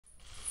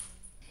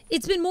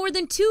It's been more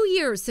than 2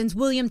 years since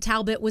William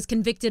Talbott was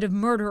convicted of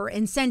murder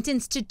and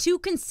sentenced to 2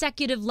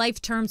 consecutive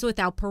life terms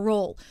without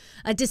parole.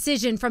 A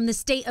decision from the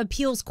state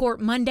appeals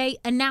court Monday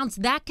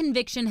announced that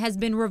conviction has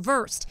been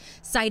reversed,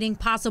 citing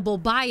possible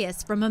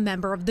bias from a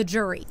member of the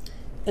jury.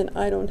 And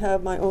I don't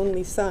have my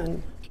only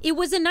son. It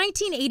was a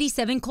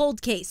 1987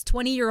 cold case.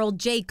 20-year-old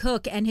Jay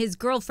Cook and his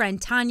girlfriend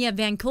Tanya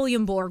Van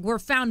Cuylenborg were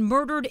found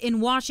murdered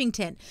in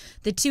Washington.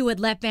 The two had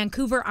left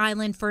Vancouver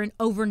Island for an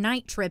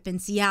overnight trip in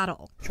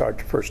Seattle.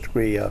 Charged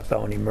first-degree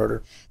felony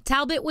murder.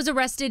 Talbott was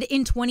arrested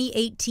in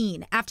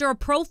 2018 after a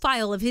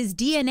profile of his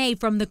DNA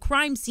from the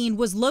crime scene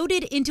was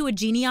loaded into a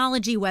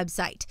genealogy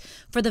website.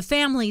 For the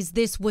families,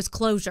 this was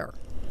closure.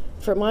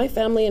 For my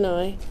family and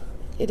I,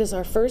 it is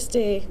our first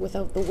day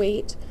without the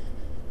weight,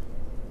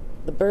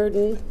 the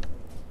burden.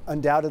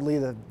 Undoubtedly,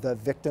 the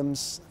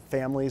victims'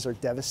 families are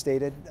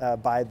devastated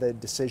by the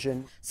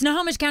decision.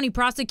 Snohomish County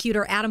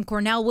Prosecutor Adam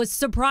Cornell was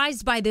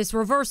surprised by this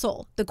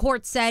reversal. The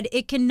court said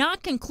it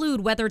cannot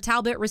conclude whether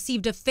Talbott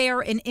received a fair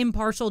and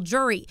impartial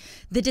jury.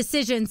 The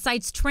decision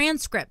cites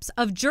transcripts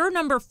of juror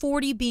number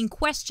 40 being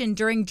questioned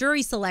during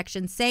jury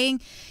selection,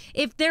 saying,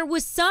 "If there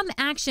was some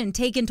action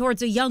taken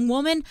towards a young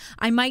woman,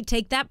 I might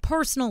take that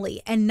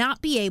personally and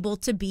not be able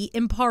to be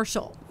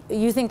impartial."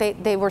 You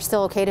think they were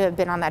still okay to have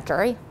been on that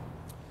jury?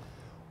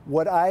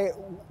 What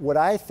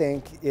I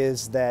think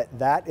is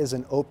that is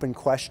an open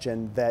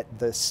question that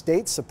the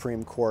state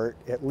Supreme Court,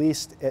 at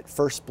least at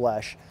first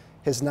blush,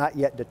 has not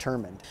yet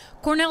determined.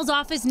 Cornell's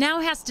office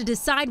now has to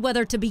decide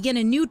whether to begin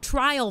a new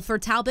trial for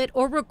Talbott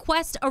or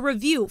request a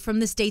review from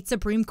the state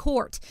Supreme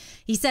Court.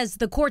 He says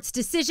the court's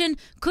decision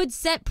could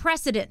set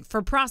precedent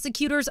for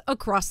prosecutors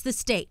across the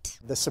state.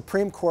 The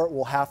Supreme Court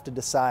will have to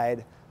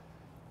decide,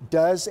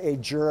 does a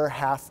juror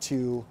have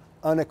to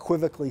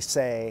unequivocally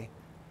say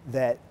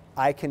that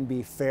I can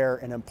be fair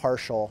and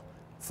impartial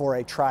for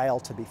a trial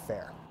to be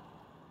fair?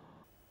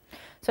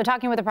 So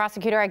talking with the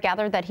prosecutor, I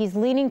gathered that he's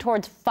leaning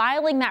towards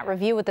filing that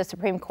review with the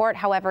Supreme Court.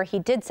 However, he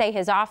did say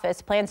his office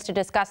plans to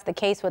discuss the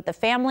case with the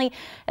family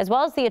as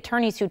well as the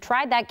attorneys who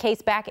tried that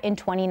case back in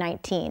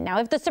 2019. Now,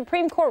 if the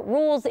Supreme Court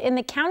rules in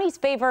the county's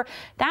favor,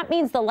 that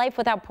means the life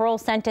without parole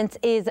sentence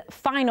is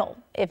final.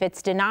 If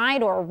it's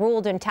denied or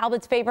ruled in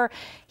Talbott's favor,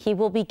 he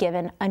will be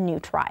given a new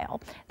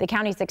trial. The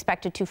county is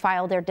expected to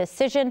file their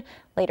decision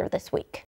later this week.